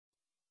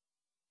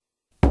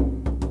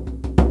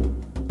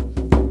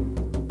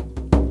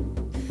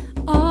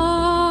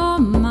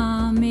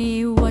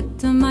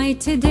I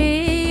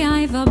today?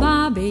 I've a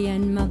baby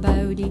in my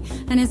body,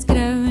 and it's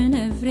growing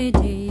every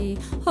day.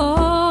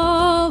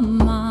 Oh,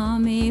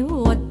 Mommy,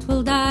 what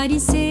will Daddy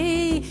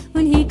say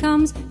when he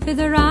comes for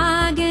the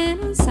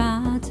ragging on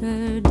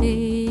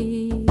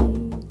Saturday?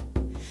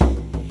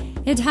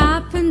 It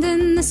happened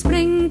in the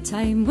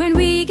springtime when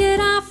we get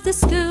off the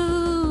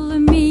school,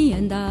 and me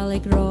and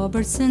Alec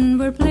Robertson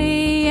were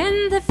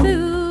playing the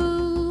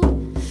fool.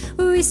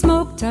 We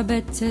smoked a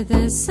bit of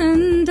this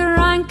and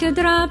drank a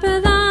drop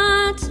of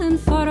that, and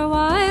for a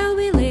while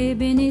we lay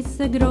beneath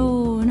the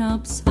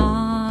grown-ups'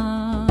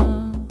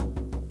 hand.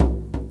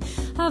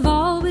 I've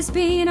always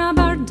been a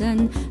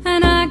burden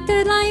and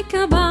acted like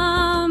a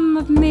bum.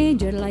 I've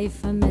made your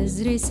life a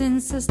misery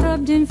since I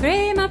stopped in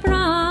frame a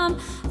pram.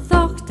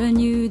 Thought I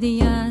knew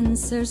the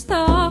answers,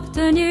 thought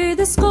I knew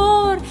the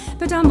score,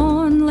 but I'm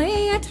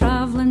only a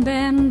travelling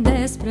bairn,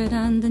 desperate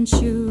and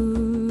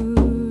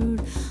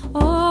insured.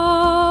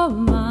 Oh,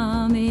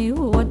 Mommy,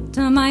 what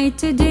am I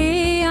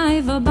today?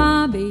 I've a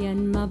baby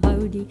in my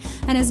body,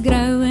 and it's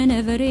growing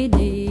every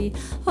day.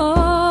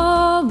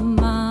 Oh,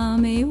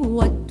 Mommy,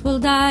 what will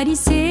Daddy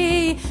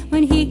say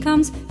when he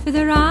comes for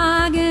the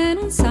ragging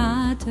on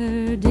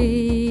Saturday?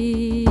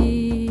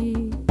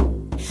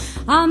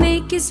 I'll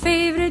make his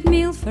favourite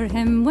meal for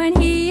him when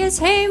he is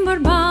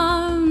homeward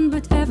bound,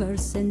 but ever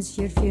since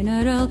your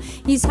funeral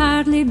he's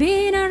hardly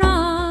been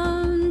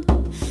around.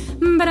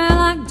 But I'll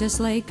act just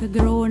like a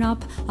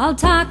grown-up, I'll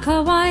take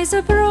a wise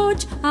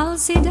approach. I'll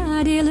say,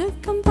 Daddy,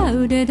 look, I'm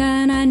powdered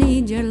and I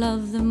need your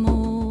love the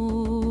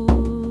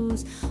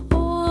most.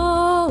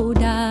 Oh,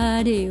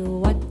 Daddy,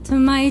 what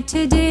am I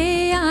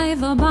today?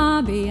 I've a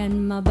baby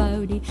in my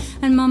body,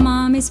 and my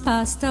mommy's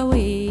passed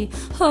away.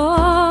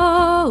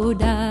 Oh,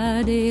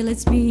 Daddy,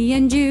 let's me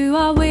and you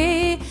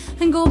away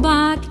and go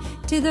back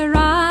to the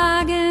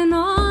ragging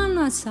on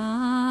a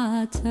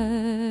Saturday.